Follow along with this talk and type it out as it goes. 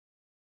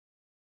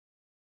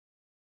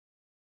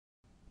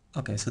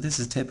Okay, so this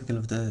is typical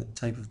of the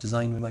type of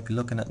design we might be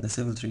looking at in the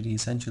Civil 3D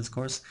Essentials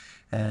course.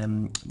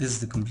 This is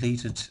the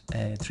completed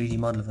 3D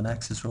model of an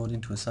access road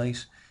into a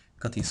site.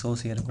 We've got the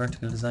associated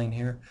vertical design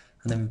here,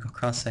 and then we've got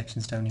cross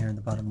sections down here in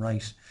the bottom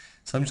right.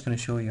 So I'm just going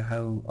to show you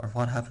how or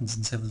what happens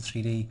in Civil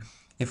 3D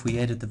if we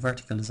edit the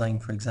vertical design,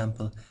 for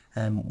example.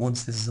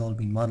 Once this has all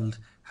been modelled,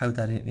 how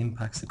that it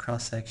impacts the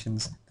cross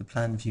sections, the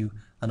plan view,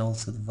 and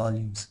also the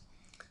volumes.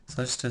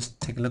 So let's just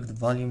take a look at the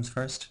volumes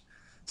first.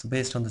 So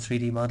based on the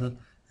 3D model,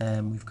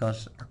 we've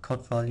got our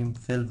cut volume,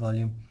 fill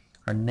volume,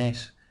 our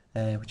net,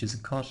 which is a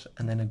cut,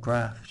 and then a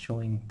graph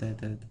showing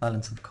the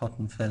balance of cut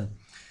and fill.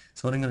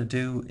 So what I'm going to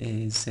do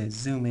is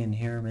zoom in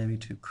here maybe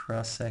to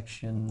cross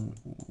section,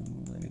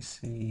 let me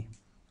see,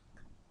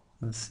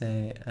 we'll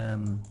say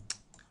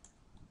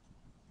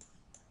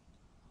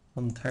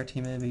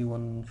 130 maybe,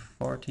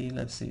 140,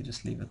 let's see,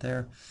 just leave it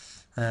there.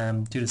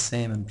 Do the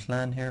same in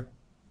plan here,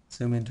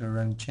 zoom into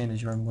around,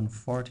 change around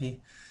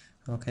 140,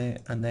 okay,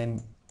 and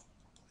then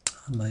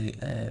on my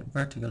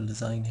vertical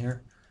design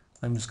here,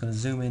 I'm just going to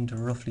zoom in to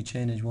roughly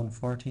change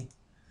 140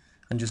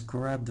 and just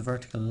grab the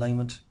vertical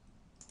alignment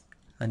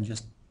and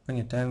just bring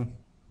it down.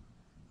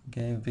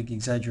 Okay, a big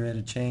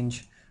exaggerated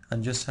change,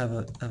 and just have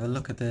a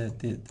look at the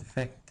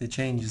effect, the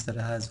changes that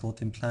it has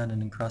both in plan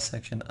and in cross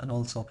section, and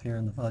also up here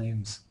in the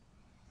volumes.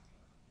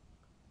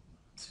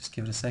 Let's just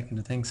give it a second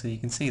to think. So you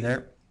can see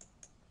there,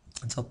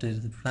 it's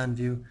updated the plan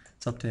view,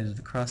 it's updated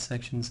the cross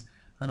sections,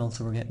 and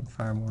also we're getting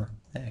far more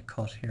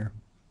cut here.